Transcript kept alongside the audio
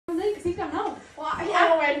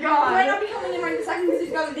god. Might not be coming in right this second because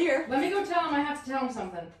he's got a deer. Let me go tell him I have to tell him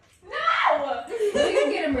something. No! Let me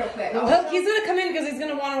go get him real quick. Well, he's gonna come in because he's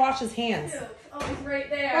gonna want to wash his hands. Oh, he's right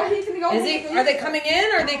there. Oh, he's gonna go. Is he? Are they coming in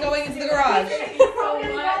or are they going into the garage? He's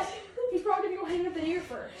probably gonna go hang up the deer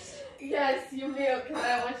first. Yes, you mute because I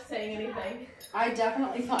don't want you saying anything. I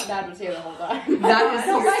definitely thought Dad was here the whole time. That is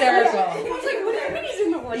hysterical. I was like, what do you mean he's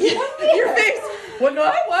in the woods? Your face. What?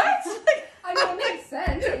 What? I know, it makes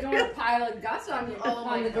sense. You don't want a pile of guts on you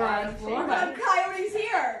on the garage floor. But coyotes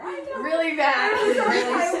here. Really bad.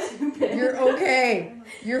 Really stupid. You're okay.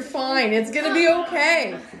 You're fine. It's gonna be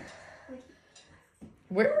okay.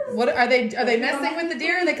 What are they? Are they messing with the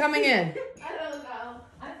deer? Or are they coming in? I don't know.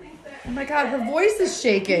 I think they're... Oh my god, her voice is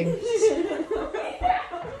shaking.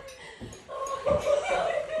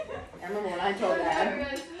 I remember when I told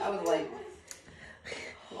Dad, I was like,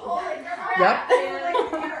 Yep.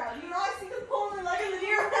 Oh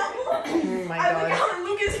Oh my god.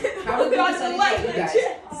 how did they decide you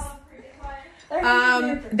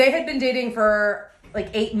guys? They had been dating for like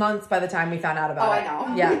 8 months by the time we found out about it. I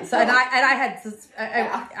know. Yeah. So and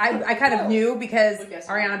I kind of knew because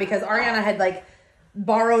Ariana had like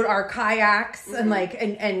borrowed our kayaks and like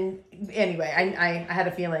and anyway I had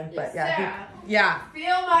a feeling, but Sarah, yeah.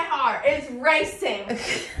 feel my heart. It's racing.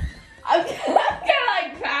 I'm gonna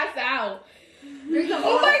like pass out.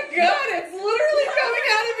 Oh my god, it's literally coming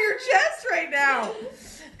out of your chest right now.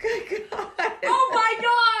 Good god. Oh my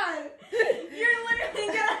god! You're literally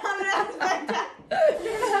gonna have an asthma attack.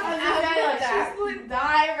 You're gonna have an asthma attack. She's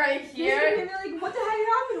die right You're here. gonna be like, what the heck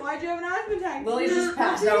happened? Why'd you have an asthma attack? Lily just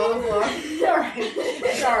passed out on the floor. It's alright.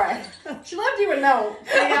 It's alright. She left you a note.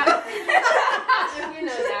 Yeah. You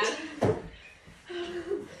know that.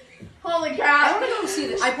 Holy I crap. want to go see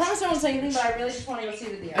this. I promise I won't say anything, but I really just want to go see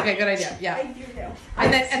the deer. Okay, good idea. Yeah. I do know.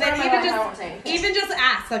 And then Swear to my life, I won't say anything. even just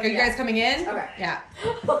ask, like, are you guys coming in? Okay. Yeah.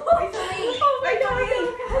 Oh my god.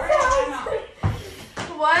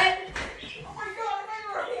 What? Oh my god, I'm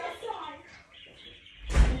already outside.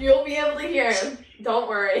 You'll be able to hear him. Don't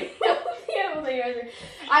worry. You'll be able to hear him.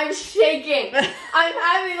 I'm shaking. I'm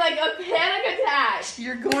having like a panic attack.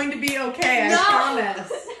 You're going to be okay, I No.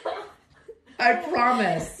 promise. I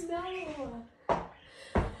promise. No.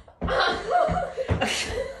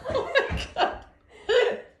 Oh my god.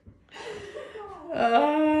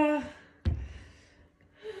 Oh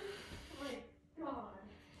my god.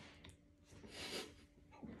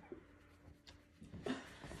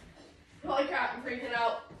 Holy crap, I'm freaking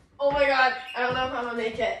out. Oh my god, I don't know if I'm gonna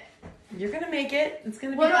make it. You're gonna make it. It's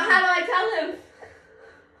gonna be How do I tell him?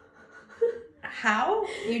 How?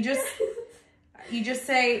 You just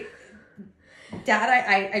say, Dad,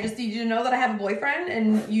 I just need you to know that I have a boyfriend,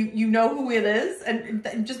 and you know who it is, and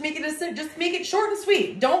just make it short and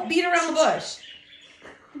sweet. Don't beat around the bush.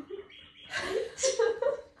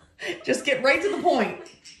 Just get right to the point.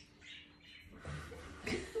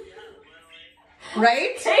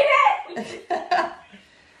 Right?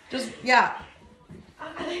 Just yeah.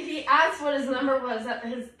 He asked what his number was at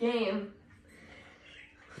his game.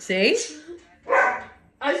 See?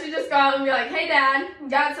 I should just go out and be like, hey Dad,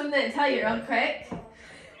 got something to tell you real quick.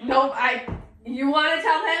 Nope, you want to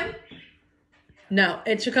tell him? No,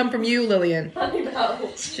 it should come from you, Lillian. I know.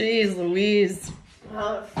 Jeez Louise.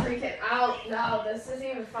 Oh, freaking out. No, this isn't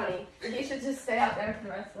even funny. He should just stay out there for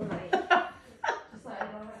the rest of the night. Just so I don't have to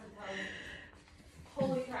tell him.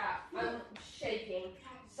 Holy crap, I'm shaking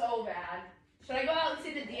so bad. Should I go out and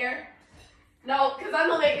see the deer? No, because I'm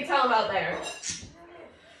going to make you tell him out there.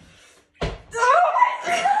 Oh my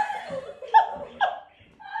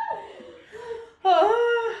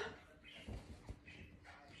god!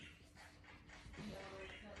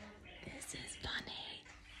 This is funny.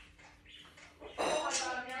 Oh my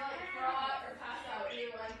god, I'm gonna like throw up or pass out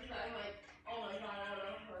either one because I'm like, oh my god, I don't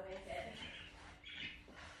know if I'm gonna make it.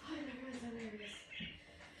 I'm nervous.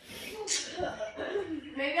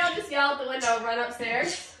 Maybe I'll just yell out the window and run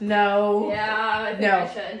upstairs. No. Yeah, I think No. I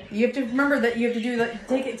should. You have to remember that you have to do the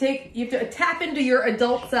you have to tap into your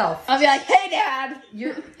adult self. I'll be like, hey Dad!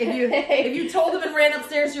 If you told him and ran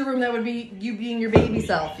upstairs to your room, that would be you being your baby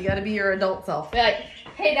self. You got to be your adult self. Be like,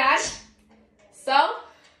 hey Dad. So?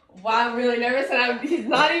 Wow, I'm really nervous and he's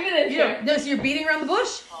not even in here. No, so you're beating around the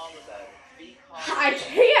bush. I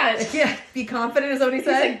can't. Yeah, be confident is what he He's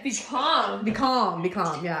said. like, be calm. Be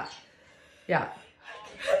calm. Yeah, yeah.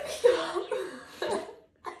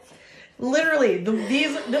 Literally,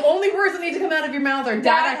 the only words that need to come out of your mouth are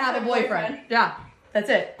 "Dad, I have a boyfriend." Yeah, that's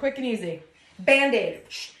it. Quick and easy. Band-Aid.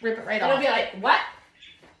 Rip it right And he'll off. be like, what?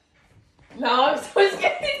 No, I'm so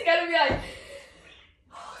scared. He's gonna be like,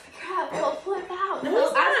 holy crap, he'll flip out. No, He'll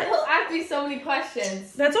he's not. ask me so many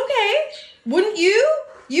questions. That's okay. Wouldn't you?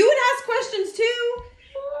 You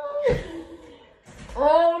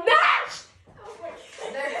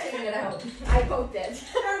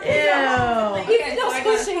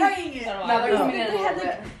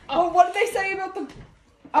Oh, what did they say about the?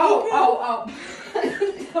 Oh.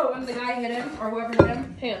 So when the guy hit him, or whoever hit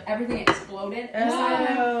him, everything exploded.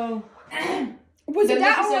 Oh. Was Then it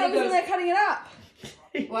that Lucy or said it he was when goes- they're cutting it up?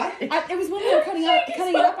 What? It was when they were cutting it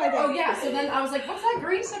up. I think. Oh yeah, so then I was like, what's that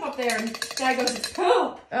green stuff up there? And the guy goes, it's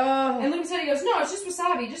poop. Oh. And Luke said, he goes, no, it's just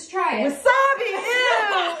wasabi, just try it. Wasabi!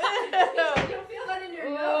 You'll feel that in your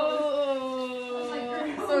nose.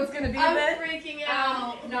 Ew. So it's gonna be a I'm bit? freaking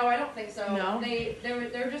out. No, I don't think so. No? They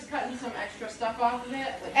were just cutting some extra stuff off of it.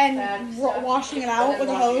 Like And bad stuff, washing it and out then with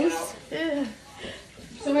a washing it hose. Ugh. out.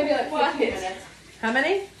 So maybe like 15 What? minutes. How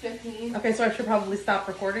many? 15. Okay, so I should probably stop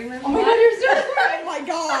recording then. Oh my god, you're still Oh my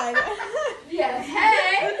god. Yes.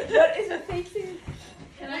 Hey! What is it facing?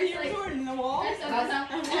 Can I Are you like? recording in the wall?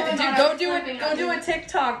 Dude, go do it. Go do a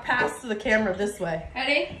TikTok. Pass to the camera this way.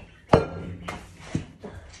 Ready?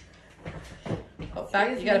 Oh,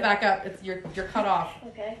 back. You gotta back up. It's you're cut off.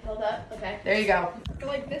 Okay, hold up. Okay. There you go. Go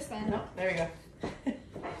like this then. No, there you go.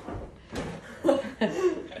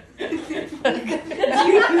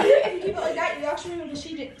 If you keep it like that, you actually remove the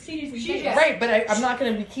CDs. Yeah. Right, but I'm not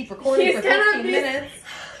gonna keep recording He's for gonna 15 be- minutes.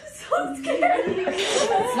 So scared.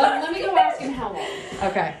 Let me go ask him how long.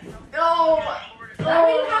 Okay. Oh. I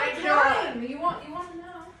mean, how much time? You want to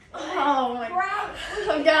know? Oh my god.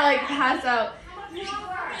 I'm gonna like pass out.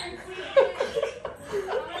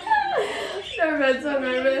 Nervous, so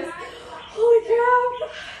nervous. Holy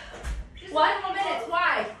crap. Just 5 more minutes.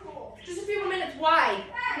 Why? Just a few more minutes. Why?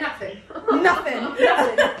 Nothing. Nothing.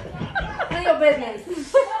 Nothing. None of your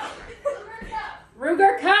business.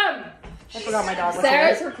 Ruger, come. I forgot my dog was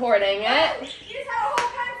Sarah's here. recording it.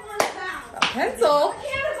 Pencil.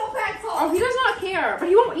 Oh, he does not care, but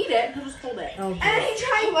he won't eat it. He'll just hold it. Oh,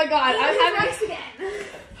 Oh my god, I'm having.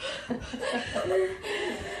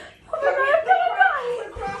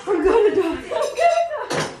 I'm gonna die.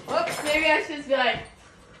 Whoops, maybe I should just be like,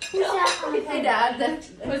 Hey, Dad.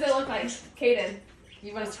 what does it look like? Kaden.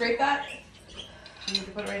 You want to scrape that? You need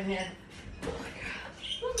to put it right in here.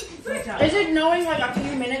 Is it knowing like a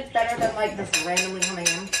few minutes better than like just randomly coming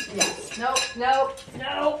in? Yes. Nope. Nope.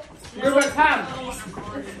 No. Ruger, come.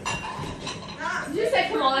 Did you say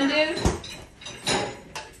come on, dude?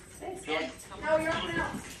 No, you're on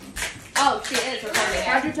now. Oh, she is recording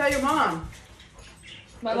How'd it. you tell your mom?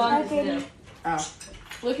 My mom doesn't know. Oh.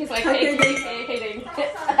 Luke is like, hey,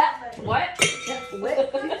 Kaden. What?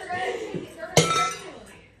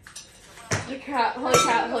 Holy crap, holy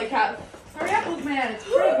crap, holy crap. Hurry up, Luke, man. It's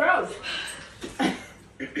pretty gross.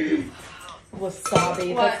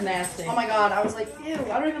 Wasabi. What? That's nasty. Oh my god, I was like, ew,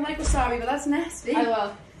 I don't even like wasabi, but that's nasty. I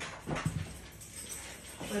will.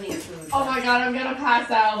 Plenty of food. Oh my god, I'm gonna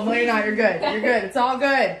pass out. No, you're not. You're good. You're good. It's all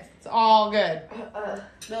good. It's all good.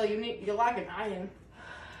 Bill, you're lacking iron.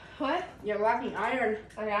 What? You're lacking iron.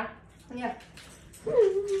 Oh yeah? Yeah.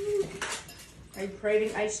 Are you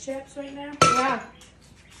craving ice chips right now? Yeah.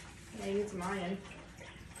 Yeah, you need some iron.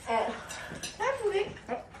 Actually.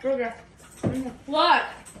 Oh, Ruger. What?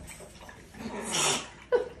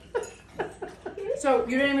 So,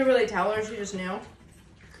 you didn't even really tell her, she just knew?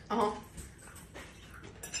 Uh-huh.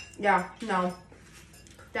 Yeah, no.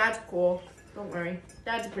 Dad's cool. Don't worry.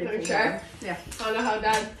 Dad's a pretty Are you cool sure? guy. Yeah. I don't know how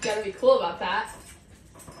Dad's gonna be cool about that.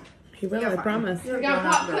 He will. You're I fine. promise. You're He's gonna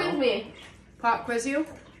grown pop up, quiz girl. me. Pop quiz you?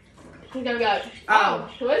 He's gonna go, oh,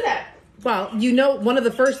 who is it? Well, you know, one of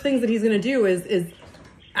the first things that he's gonna do is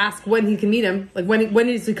ask when he can meet him. Like when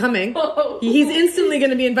is he coming? He's instantly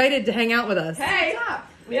gonna be invited to hang out with us. Hey. What's up?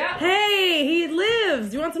 Yeah. Hey, he lives.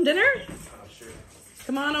 Do you want some dinner?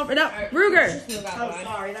 Come on over. No, Alright, Ruger. just move out Oh, the way.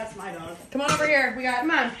 sorry, that's my dog. Come on over here. We got.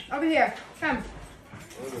 Come on, over here. Come.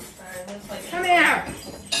 Alright, let's like- Come here.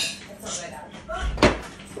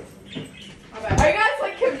 Are you guys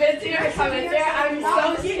like convincing her to come in here? I'm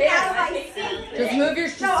so scared. Just move your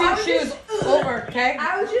No, I was shoes over, okay?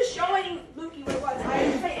 I was just showing Lukey what it was. I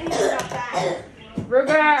didn't say anything about that.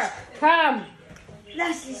 Ruger, come.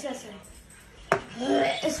 That's disgusting.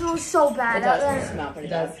 It smells so bad It out does there. smell pretty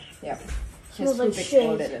does. bad. Yep. Smells His like poop shit.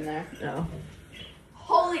 exploded in there. No.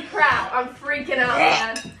 Holy crap, I'm freaking out,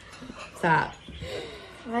 man. Stop.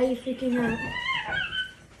 Why are you freaking out?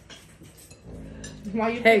 Why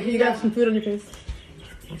you Hey, you got some food on your face?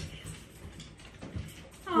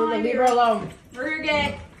 Ruger, leave her alone.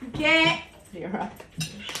 Ruger, get. You're up.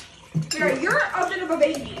 Mira, you're a bit of a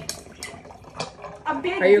baby. A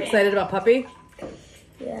big Are you bit. excited about puppy?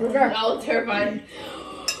 Yeah. Ruger, Oh, terrifying.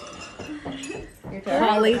 your turn.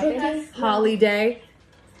 Holly. Holly Day.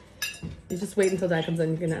 You just wait until Dad comes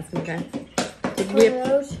in. You can ask him, okay?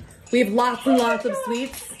 We have lots and lots of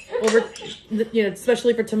sweets over, you know,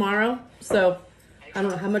 especially for tomorrow. So, I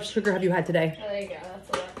don't know, how much sugar have you had today? Oh, there you go, that's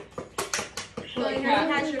a lot. Holy Have you crap.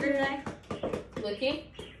 had sugar today? Looking?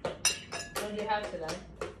 What did you have today?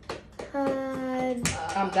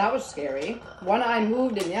 That was scary. One eye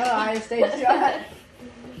moved and the other eye stayed shut.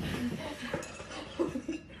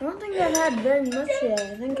 I don't think I've had very much yet.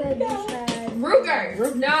 I think I just had.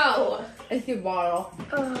 Ruger! No! It's your bottle.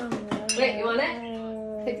 Wait, you want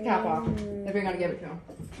it? Take the cap off if you're gonna give it to him.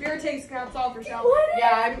 Vera takes caps off herself.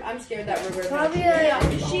 Yeah, I'm scared that Ruger is Probably gonna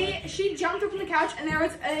like, She jumped up from the couch and there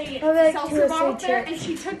was a Probably like seltzer 2 or bottle 3 there chips. and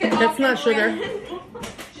she took it off. That's not and sugar. ran.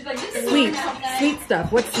 She's like, this is Sweet. something. Sweet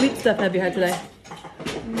stuff. What sweet stuff have you had today?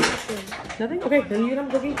 Nothing? Okay, then you can have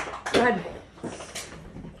a cookie. Go ahead.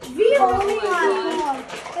 Oh my God.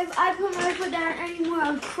 If I put my foot down anymore,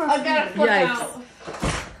 I'll crush I've got it flipped Yikes. out.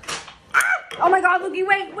 Oh my God, Lukey,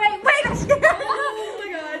 wait, I'm scared. Oh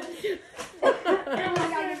my god. Oh my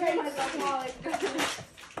God, you're very much alcoholic.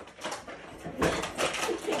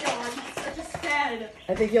 Such a sad.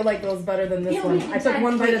 I think you'll like those better than this one. I took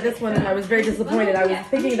one bite of this one and I was very disappointed. I was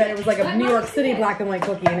thinking that it was like a New York City black and white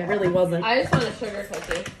cookie and it really wasn't. I just want a sugar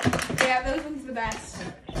cookie. Yeah, those ones are the best.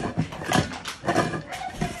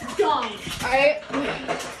 Gone. Alright.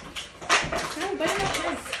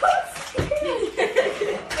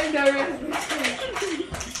 I've never.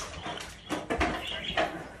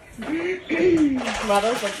 Wow,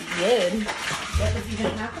 those look good. What is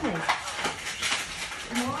even happening?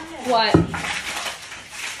 What?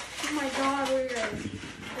 Oh my God, we're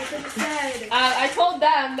so sad. I told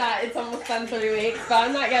them that it's almost been 3 weeks, but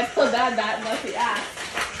I'm not gonna tell Dad that unless he asks.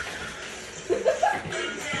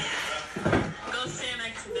 Go stand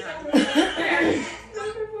next to Dad.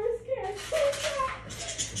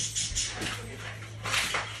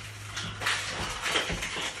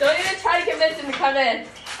 Don't even try to convince him to come in.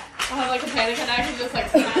 I'll have like a panic attack and just like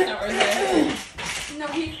smash over here. No,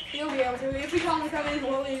 he'll be able to. If we tell him to come in,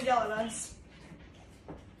 he'll leave yell at us.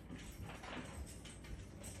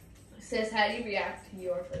 Sis, how do you react to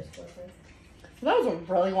your first boyfriend? That was a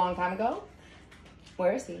really long time ago.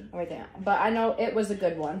 Where is he? Oh, right there. But I know it was a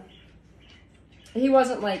good one. He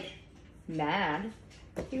wasn't like mad.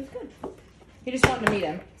 He was good. He just wanted to meet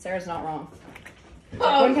him. Sarah's not wrong.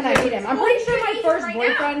 Oh, When can I meet him? I'm pretty sure my first right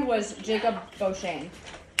boyfriend was Jacob Beauchene.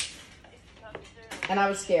 And I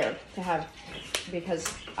was scared to have, because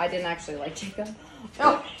I didn't actually like Jacob.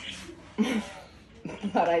 Oh.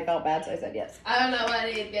 But I felt bad, so I said yes. I don't know when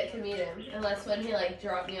I'd get to meet him, unless when he like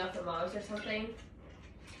dropped me off at mom's or something.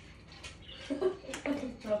 Like,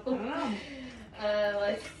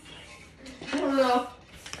 I don't know.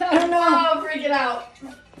 I don't know. Oh, I'm freaking out.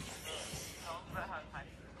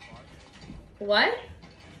 What?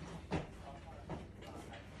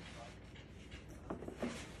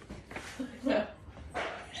 No.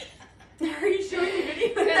 Are you showing the video?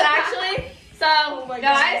 Because actually, so my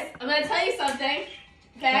guys, I'm gonna tell you something.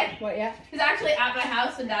 Okay? What, yeah? He's actually at my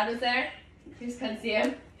house when Dad was there. You just couldn't see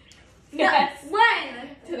him. No. Yes.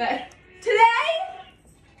 When? Today. Today?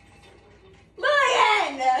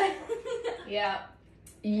 Lillian! Yeah.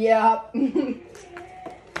 Yep.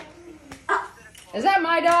 Is that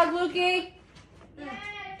my dog, Lukey?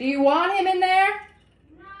 Do you want him in there?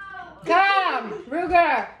 No. Come,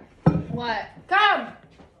 Ruger. What? Come.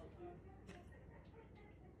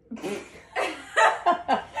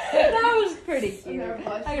 That was pretty cute. More.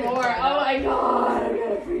 Oh my god, I'm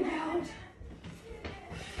gonna freak out.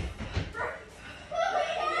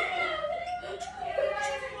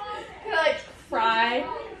 I'm gonna like cry.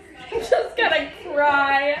 I'm just gonna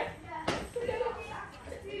cry.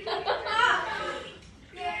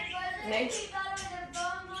 Next.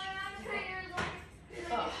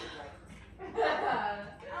 Oh.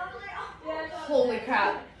 Holy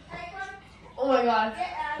crap. Oh my god.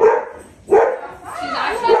 She's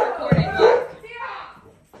actually recording.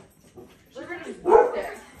 Look.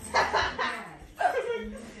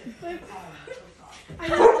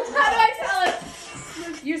 How do I tell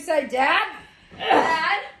it? You say, Dad?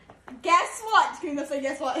 Dad? Guess what? Can you say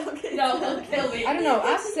guess what? Okay. No, he'll kill me. I don't know.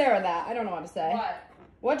 Ask Sarah that. I don't know what to say.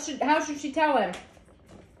 What? How should she tell him?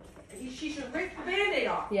 She should rip the band-aid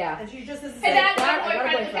off. Yeah. And she just doesn't Hey, say, Dad, Dad, my I got a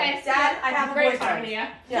boyfriend. boyfriend. Okay, Dad, I have a great boyfriend. talking to you.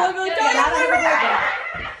 Yeah. Look, Dad, I have a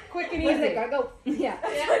boyfriend. Quick and Listen, easy. gotta go. Yeah.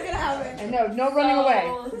 It's not gonna happen. And no running away.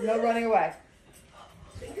 No running away.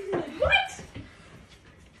 What?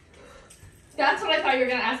 That's what I thought you were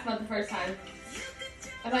gonna ask about the first time.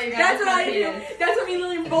 I thought you were gonna That's ask what I about do. penis. That's what me and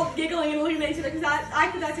Lily were both giggling and looking at each other because I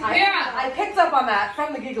could that's Yeah. I picked up on that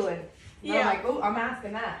from the giggling. And Yeah. I'm like, oh, I'm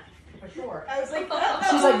asking that. For sure. I was like,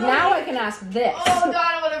 She's like, now I can ask this. Oh god,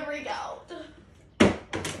 I wanna freak out.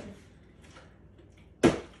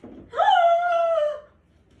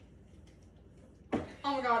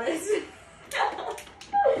 oh my god, it's.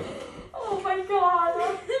 Oh my god.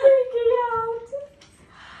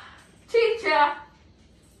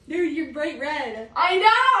 bright red. I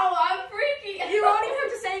know. I'm freaky. You won't even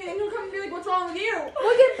have to say anything. He'll come and be like, "What's wrong with you?"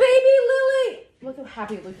 Look at baby Lily. Look how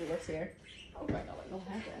happy Lucy looks here. Oh my god. What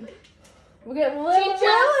happened? Look at little Chicha.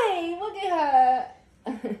 Lily. Look at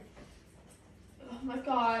her. Oh my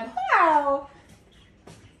god. Wow.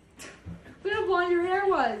 Look how blonde your hair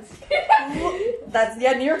was. That's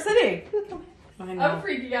New York City. I know. I'm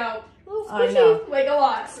freaking out. I know. Like a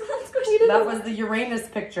lot. That was the Uranus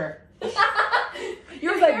picture.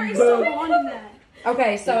 Your like, hair is so boom. blonde in that.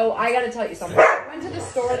 Okay, so I gotta tell you something. I went to the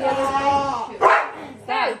store the other day.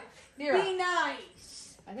 Hey, Vera. Be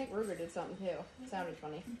nice. I think Ruger did something too. It sounded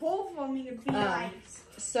funny. Both of them need to be nice.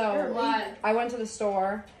 So What? I went to the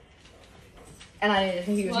store and I needed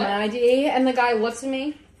to use What? my ID, and the guy looks at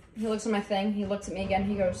me. He looks at my thing. He looks at me again.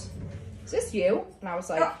 He goes, "Is this you?" And I was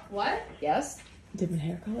like, What? "Yes, Different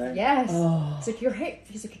hair color? yes." Oh. He's like, "Your hair."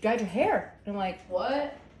 He's like, "You dyed your hair." And I'm like,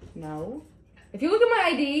 What? "No." If you look at my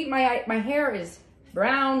ID, my hair is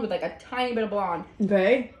brown with like a tiny bit of blonde.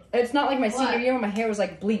 Okay. It's not like my What? senior year when my hair was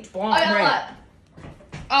like bleach blonde. Oh, yeah, Right. what?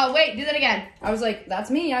 Oh, wait. Do that again. I was like, "That's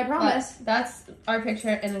me. I promise." That's our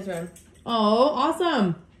picture in his room. Oh,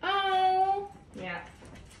 awesome. Oh. Yeah.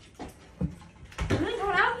 I'm gonna go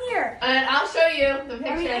out here. And I'll show you the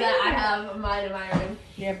picture mean, that I yeah. have of mine in my room.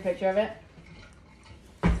 Do you have a picture of it?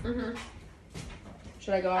 Mm-hmm.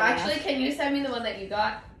 Should I go out? and Actually, can you send me the one that you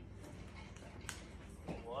got?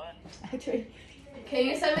 What? ask? Actually. Can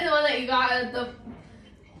you send me the one that you got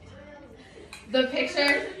the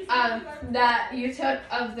picture that you took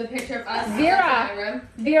of the picture of us Vera. in my room?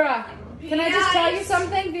 Vera, can I just tell you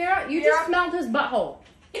something, Vera? You just smelled his butthole.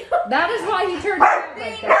 That is why he turned around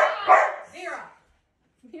like that. Vera.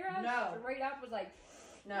 Vera No. straight up was like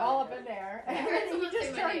No. all up in there. And then you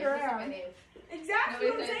just turned around. Exactly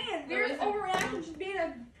what I'm Nobody's saying. saying- Vera's nobody's- overreaction to being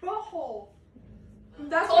a butthole.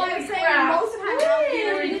 That's Holy what I'm saying. crap. Most of the time,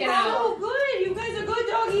 Vera Freak is it out. Oh, good. You guys are good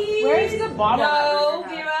doggies. Where's the bottle? No, that we're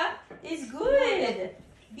gonna have? Vera. It's good.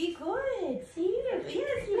 Be good. See?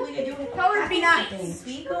 Yes, you want to do it. Tell her to be nice.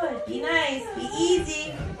 Be good. Be nice. Be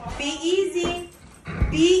easy. Be easy.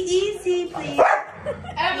 Be easy, please.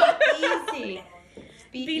 Emma. Be easy.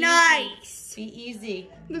 Be easy. nice. Be easy.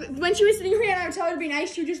 When she was sitting here and I would tell her to be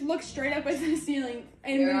nice, she would just look straight up at the ceiling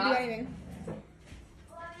and wouldn't do Vera. anything.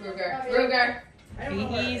 Ruger. Be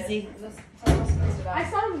easy. I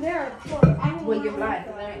saw him there. Look, I'm Will you blind?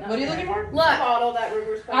 What are you looking for? Look. Bottle that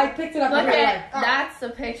Ruger's I picked it up. Look right away. at that's the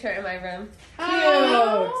picture in my room.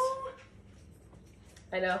 Cute.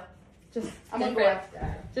 I know. Just I'm gonna different. go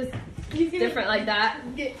after. Just He's gonna, different like that.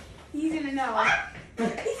 He's gonna know.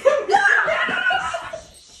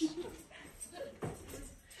 Shoot,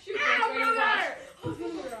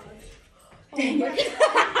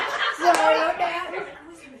 Sorry about that.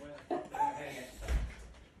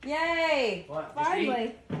 Yay. What?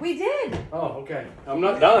 Finally. We did. Oh, okay. I'm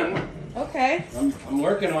not done. Okay. I'm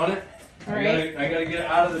working on it. All I right. gotta get it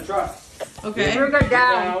out of the truck. Okay. Ruger Get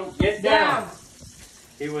down. down. Get down.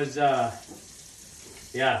 He was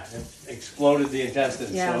yeah, it exploded the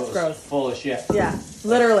intestines. Yeah, so it's it was gross. full of shit. Yeah.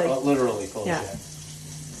 Literally. Literally full Yeah. of shit.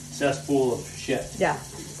 Cesspool of shit. Yeah.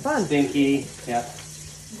 It's fun. Stinky. Yeah.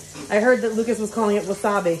 I heard that Lucas was calling it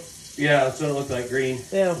wasabi. Yeah, that's what it looked like. Green. Ew.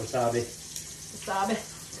 Wasabi. Stop it.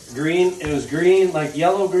 Green. It was green, like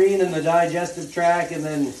yellow green in the digestive tract, and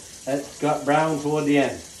then it got brown toward the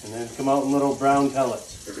end, and then come out in little brown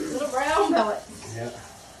pellets. Little brown pellet. Yeah.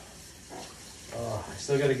 Oh, I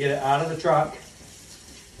still got to get it out of the truck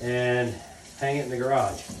and hang it in the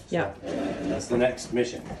garage. So Yeah. That's the next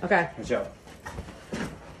mission. Okay. Watch out.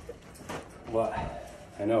 What?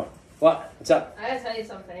 I know. What? What's up? I gotta tell you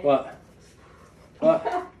something. What? What?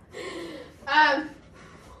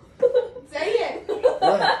 Say it.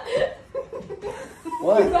 What?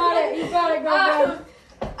 What? Got it. You got it, girlfriend.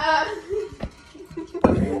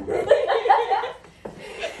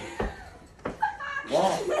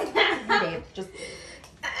 What? Babe, just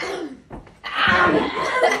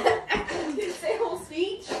Say whole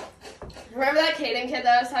speech. Remember that Caden kid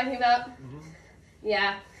that I was talking about?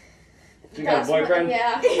 Yeah. You got a boyfriend?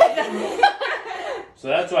 Yeah. So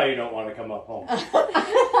that's why you don't want to come up home.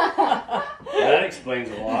 That explains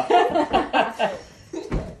a lot.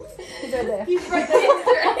 He's right there. He's right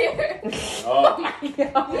there.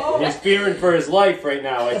 Oh, he's fearing for his life right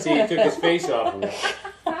now. I see he took his face off of it.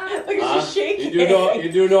 look at you shaking.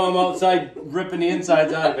 You do know I'm outside ripping the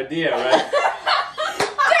insides out of a deer, right?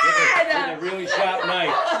 With a really sharp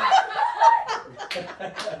knife.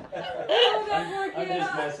 I'm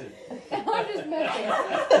just messing. I'm just messing.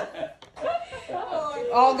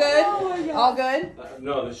 All good? All good?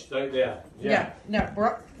 No, yeah.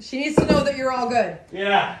 No, she needs to know that you're all good.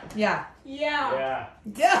 Yeah. Yeah. Yeah.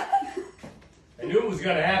 Yeah. I knew it was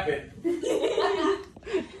gonna happen.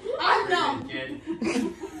 I'm numb. Kid.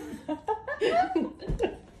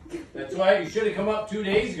 That's why you should have come up 2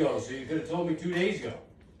 days ago, so you could have told me 2 days ago.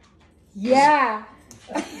 Yeah.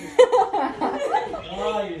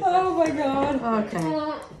 Oh, you're Oh my god.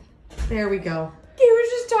 Okay. There we go. He was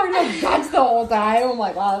just talking about guts the whole time. I'm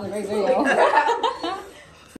like, wow, that's a great video.